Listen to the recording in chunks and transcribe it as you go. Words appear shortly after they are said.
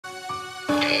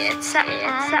It's on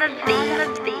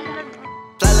the beat.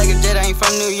 Fly like a jet, I ain't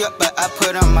from New York, but I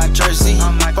put on my jersey.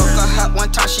 Broke her hot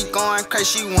one time, she going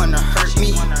crazy, she wanna hurt me.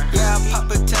 Yeah, I pop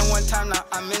a 10 one time, now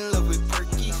I'm in love with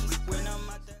Perky.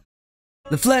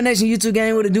 The Flat Nation YouTube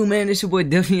gang, what it do, man? It's your boy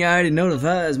Duffy. Y'all already know the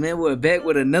vibes, man. We're back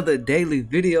with another daily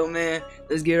video, man.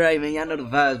 Let's get right, man. Y'all know the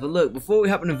vibes. But look, before we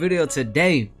hop in the video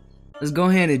today, let's go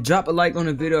ahead and drop a like on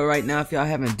the video right now if y'all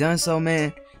haven't done so,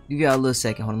 man. Give y'all a little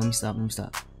second. Hold on, let me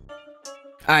stop.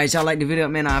 Alright, y'all like the video,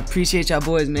 man. I appreciate y'all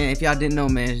boys, man. If y'all didn't know,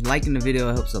 man, liking the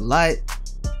video helps a lot.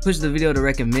 Push the video to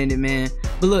recommend it, man.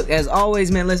 But look, as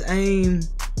always, man, let's go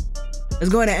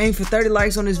ahead and aim for 30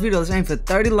 likes on this video. Let's aim for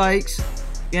 30 likes. If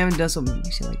you haven't done so,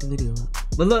 make sure you like the video.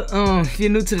 But look, if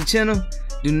you're new to the channel,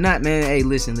 do not, man. Hey,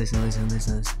 listen.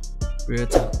 Real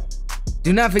talk.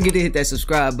 Do not forget to hit that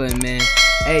subscribe button, man.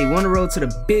 Hey, we on the road to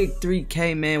the big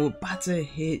 3K, man. We're about to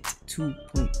hit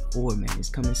 2.4, man. It's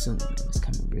coming soon, man. It's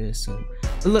coming real soon.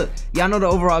 But look, y'all know the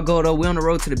overall goal, though. We're on the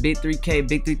road to the big 3K,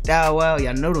 big 3,000. Wow,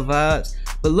 y'all know the vibes.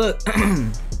 But look,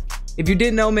 if you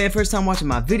didn't know, man, first time watching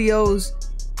my videos,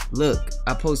 look,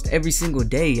 I post every single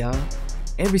day, y'all.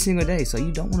 Every single day, so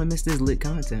you don't want to miss this lit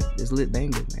content, this lit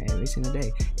banger, man, every single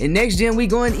day. And next gen, we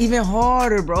going even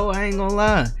harder, bro. I ain't gonna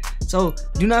lie. So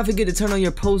do not forget to turn on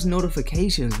your post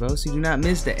notifications, bro, so you do not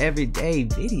miss the everyday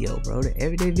video, bro. The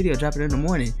everyday video, drop it in the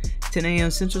morning, 10 a.m.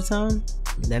 Central Time,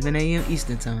 11 a.m.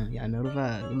 Eastern Time. Y'all know the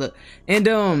vibe. Look,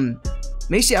 and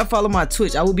make sure y'all follow my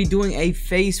Twitch. I will be doing a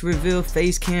face reveal,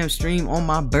 face cam stream on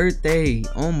my birthday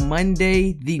on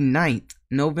Monday the 9th,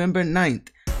 November 9th.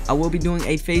 I will be doing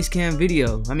a face cam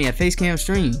video. I mean, a face cam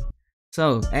stream.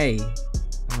 So, hey, I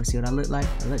want to see what I look like.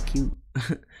 I look cute.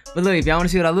 But look, if y'all want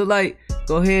to see what I look like,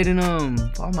 go ahead and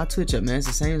follow my Twitch up, man. It's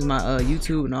the same as my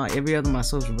YouTube and every other my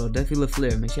social, bro.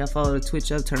 DuffyLaFlare. Make sure y'all follow the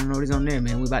Twitch up. Turn the notice on there,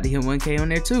 man. We about to hit 1K on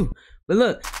there too. But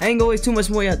look, I ain't gonna waste too much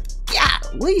more, y'all. Yeah,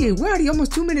 we're already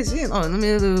almost 2 minutes in. Oh,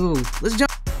 let's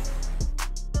jump.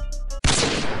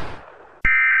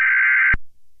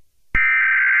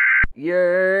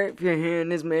 Yeah, if you're hearing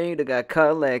this, man, you got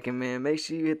caught lacking, man. Make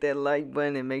sure you hit that like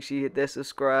button and make sure you hit that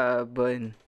subscribe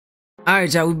button.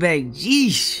 Alright, y'all, we back.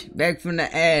 Yeesh. Back from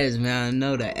the ads, man. I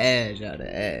know the ads, y'all.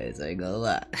 The ads. I ain't gonna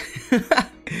lie.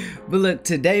 But look,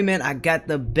 today, man, I got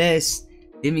the best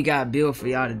demigod build for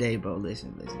y'all today, bro.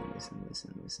 Listen.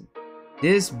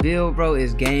 This build, bro,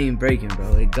 is game breaking,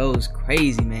 bro. It goes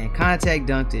crazy, man. Contact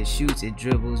dunked, it shoots, it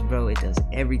dribbles, bro. It does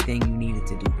everything you need it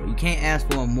to do, bro. You can't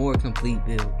ask for a more complete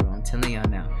build, bro. I'm telling y'all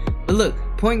now. But look,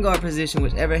 point guard position,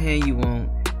 whichever hand you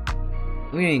want.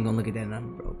 We ain't gonna look at that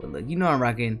number, bro. But look, you know I'm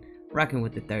rocking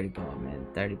with the 30 ball, man.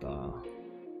 30 ball.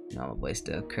 You know, my boy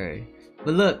still Curry.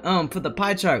 But look, for the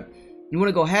pie chart, you want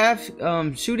to go half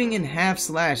shooting and half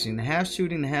slashing. The half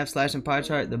shooting, the half slashing pie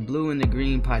chart, the blue and the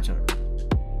green pie chart.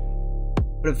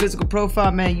 For the physical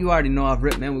profile, man, you already know I've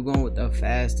ripped, man. We're going with the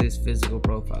fastest physical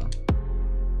profile.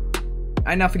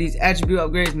 Alright, now for these attribute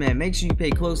upgrades, man, make sure you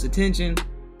pay close attention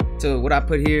to what I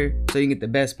put here so you can get the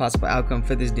best possible outcome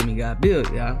for this demigod build,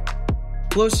 y'all.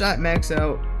 Close shot max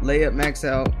out, layup max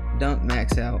out, dunk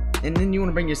max out, and then you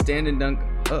want to bring your standing dunk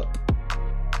up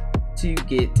till you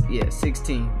get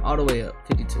 16 all the way up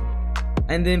 52.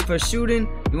 And then for shooting,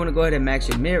 you want to go ahead and max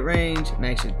your mid-range,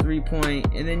 max your 3-point,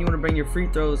 and then you want to bring your free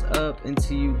throws up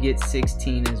until you get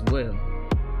 16 as well.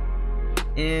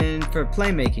 And for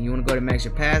playmaking, you want to go ahead and max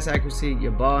your pass accuracy,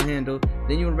 your ball handle,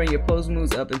 then you want to bring your post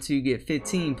moves up until you get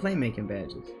 15 playmaking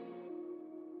badges.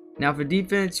 Now for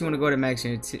defense, you want to go ahead and max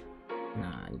your you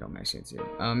don't max your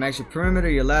interior. Max your perimeter,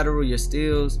 your lateral, your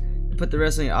steals, and put the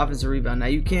rest on your offensive rebound. Now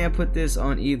you can put this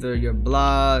on either your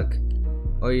block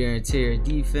or your interior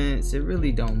defense. It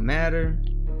really don't matter,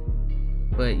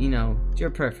 but you know, it's your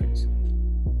preference.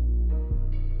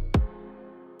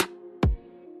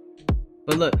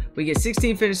 But look, we get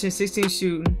 16 finishing, 16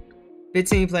 shooting,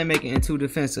 15 playmaking, and 2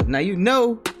 defensive. Now you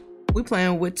know we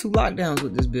playing with 2 lockdowns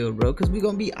with this build, bro, because we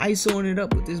gonna be ISOing it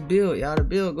up with this build, y'all. The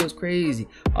build goes crazy.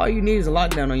 All you need is a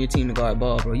lockdown on your team to guard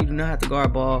ball, bro. You do not have to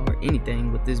guard ball or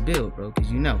anything with this build, bro,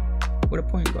 because you know we're a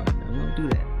point guard now. We don't do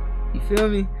that. You feel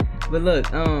me? But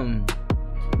look,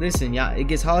 listen, y'all, it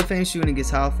gets Hall of Fame shooting, it gets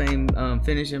Hall of Fame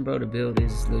finishing, bro. The build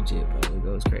is legit, bro. It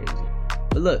goes crazy.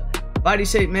 But look, body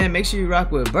shape, man, make sure you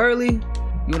rock with Burley.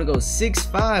 You want to go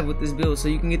 6'5" with this build so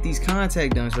you can get these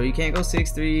contact dunks, bro. You can't go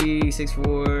 6'3",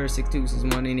 6'4", 6'2",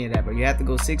 6'1", any of that, bro. You have to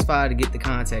go 6'5" to get the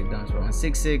contact dunks, bro. And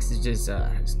 6'6" is just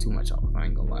it's too much off. I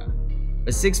ain't gonna lie.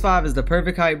 But 6'5" is the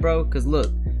perfect height, bro. Cause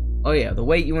look, oh yeah, the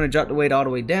weight, you want to drop the weight all the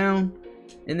way down.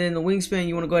 And then the wingspan,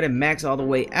 you want to go ahead and max all the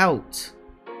way out.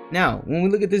 Now, when we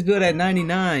look at this build at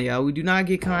 99, y'all, we do not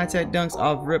get contact dunks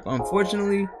off rip,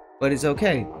 unfortunately, but it's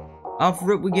okay. Off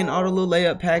rip, we getting all the little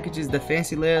layup packages, the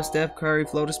fancy layup, Steph Curry,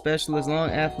 floater specialist,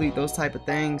 long athlete, those type of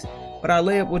things. But our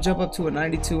layup will jump up to a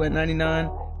 92 at 99.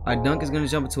 Our dunk is going to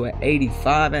jump up to an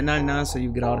 85 at 99, so you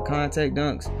get all the contact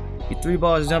dunks. Your 3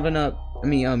 balls jumping up,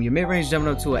 your mid-range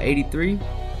jumping up to an 83.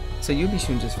 So you'll be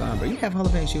shooting just fine, bro. You have Hall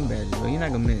of Fame shooting badges, bro. You're not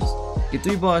going to miss. Your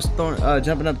 3 balls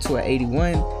jumping up to an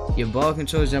 81. Your ball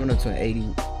control is jumping up to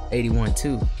an 81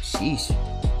 too. Sheesh.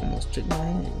 Almost tricked my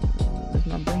head. That's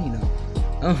my brain up.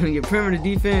 Your perimeter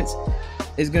defense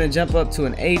is going to jump up to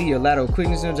an 80. Your lateral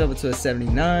quickness is going to jump up to a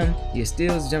 79. Your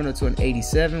steals is jumping up to an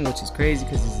 87, which is crazy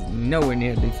because it's nowhere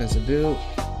near a defensive build.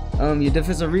 Your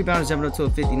defensive rebound is jumping up to a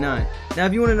 59. Now,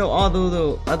 if you want to know all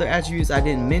the other attributes I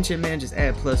didn't mention, man, just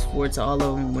add +4 to all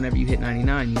of them. Whenever you hit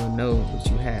 99, you'll know what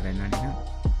you have at 99.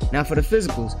 Now, for the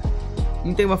physicals,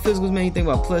 you think about physicals, man, you think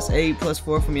about +8,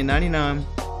 +4 from your 99.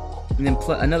 And then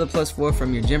another +4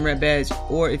 from your gym rat badge,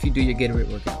 or if you do your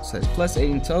Gatorade workout. So it's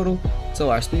 +8 in total. So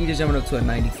our speed is jumping up to a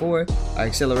 94, our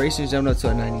acceleration is jumping up to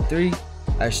a 93,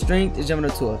 our strength is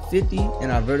jumping up to a 50, and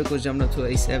our vertical is jumping up to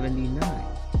a 79.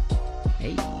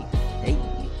 Hey.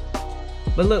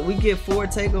 But look, we get 4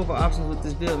 takeover options with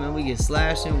this build, man. We get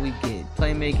slashing, we get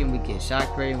playmaking, we get shot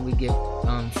creating, we get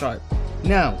sharp.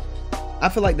 Now, I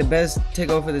feel like the best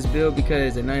takeover for this build,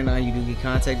 because at 99 you do get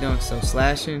contact dunks, so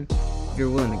slashing, if you're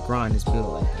willing to grind this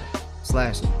build like that,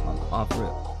 slashing off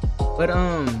rip. But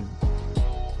I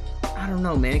don't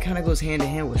know, man, it kind of goes hand in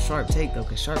hand with sharp take though,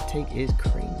 because sharp take is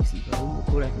crazy, bro. You can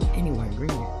pull that from anywhere and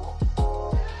green it.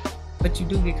 But you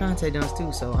do get contact dunks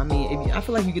too, so I mean, I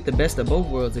feel like you get the best of both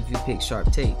worlds if you pick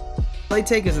sharp take. Play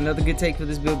take is another good take for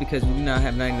this build because we do not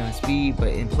have 99 speed, but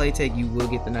in play take you will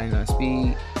get the 99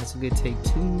 speed. That's a good take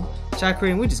too. Shot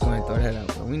creating, we're just going to throw that out,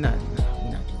 bro. We're not doing that.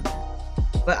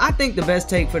 But I think the best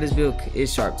take for this build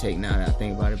is sharp take now that I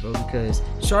think about it, bro, because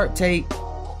sharp take,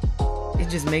 it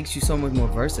just makes you so much more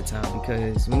versatile,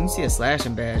 because when you see a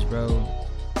slashing badge, bro,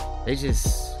 they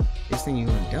just think you're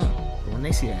gonna dunk. But when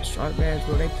they see that sharp badge,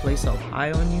 bro, they play so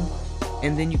high on you,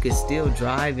 and then you can still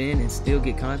drive in and still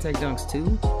get contact dunks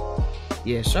too.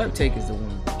 Yeah, sharp take is the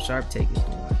one, bro. Sharp take is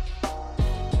the one.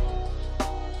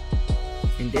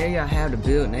 And there y'all have the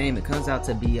build name. It comes out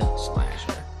to be a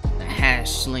slasher, the hash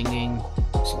slinging.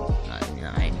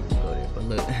 I ain't even gonna go there, but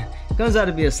look, it comes out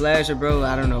to be a slasher, bro.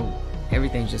 I don't know,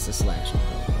 everything's just a slasher,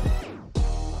 bro.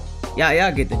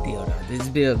 Y'all get the deal though. This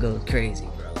build goes crazy,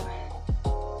 bro.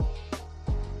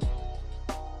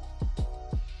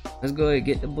 Let's go ahead and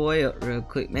get the boy up real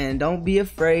quick, man. Don't be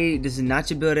afraid. This is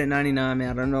not your build at 99, man.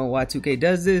 I don't know why 2K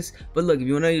does this, but look, if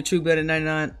you want to know your true build at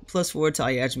 99, +4 to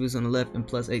all your attributes on the left and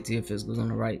 +8 to your physicals on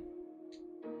the right.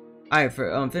 Alright,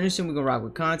 for finishing, we're gonna rock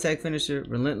with contact finisher,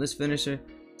 relentless finisher,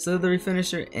 slithery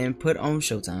finisher, and put on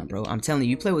showtime, bro. I'm telling you,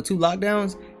 you play with 2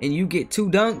 lockdowns and you get 2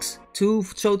 dunks, 2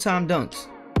 showtime dunks,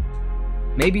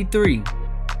 maybe 3.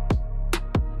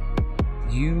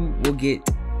 You will get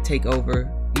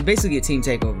takeover. You basically get team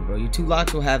takeover, bro. Your 2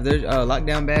 locks will have their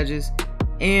lockdown badges,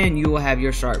 and you will have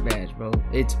your sharp badge, bro.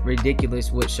 It's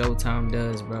ridiculous what Showtime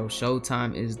does, bro.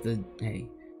 Showtime is the, hey,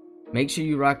 make sure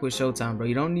you rock with Showtime, bro.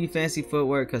 You don't need fancy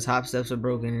footwork because hop steps are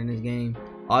broken in this game.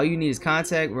 All you need is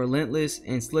contact, relentless,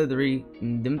 and slithery.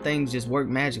 And them things just work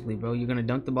magically, bro. You're gonna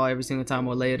dunk the ball every single time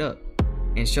or lay it up.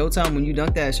 And Showtime, when you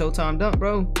dunk that Showtime dunk,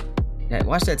 bro,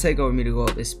 watch that takeover meter go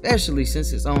up, especially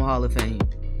since it's on Hall of Fame.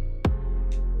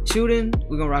 Shooting,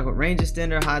 we're gonna rock with range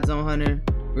extender, hot zone hunter,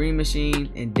 green machine,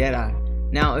 and deadeye.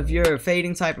 Now, if you're a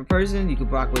fading type of person, you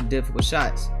could rock with difficult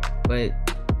shots, but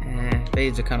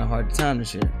fades are kind of hard to time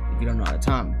this year if you don't know how to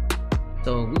time them.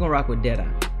 So we're gonna rock with deadeye.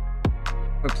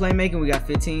 For playmaking, we got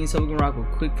 15, so we're gonna rock with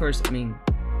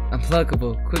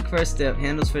unpluckable, quick first step,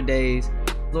 handles for days,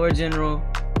 floor general,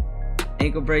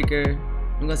 ankle breaker.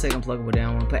 I'm gonna take unpluckable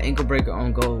down one, put ankle breaker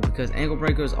on gold because ankle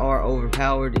breakers are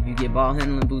overpowered if you get ball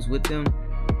handling boosts with them.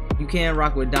 You can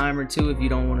rock with dimer too if you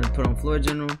don't want to put on floor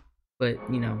general, but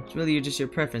you know, it's really just your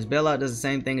preference. Bailout does the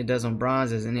same thing it does on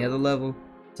bronze as any other level,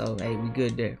 so hey, we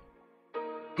good there.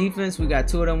 Defense, we got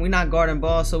 2 of them. We're not guarding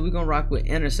ball, so we're gonna rock with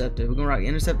interceptor. We're gonna rock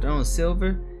interceptor on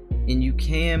silver, and you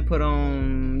can put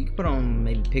on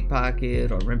maybe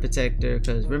pickpocket or rim protector,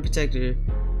 because rim protector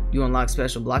you unlock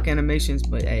special block animations,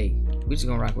 but hey, we're just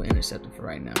gonna rock with interceptor for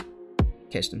right now.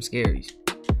 Catch them scaries.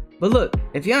 But look,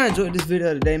 if y'all enjoyed this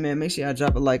video today, man, make sure y'all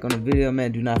drop a like on the video,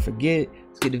 man. Do not forget,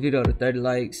 let's get the video to 30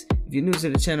 likes. If you're new to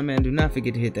the channel, man, do not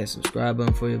forget to hit that subscribe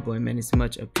button for your boy, man. It's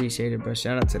much appreciated, bro.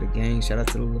 Shout out to the gang, shout out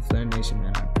to the LaFlare Nation,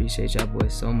 man. I appreciate y'all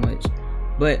boys so much.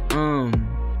 But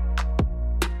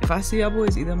if I see y'all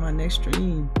boys either on my next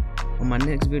stream or my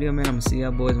next video, man, I'm gonna see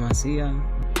y'all boys when I see y'all.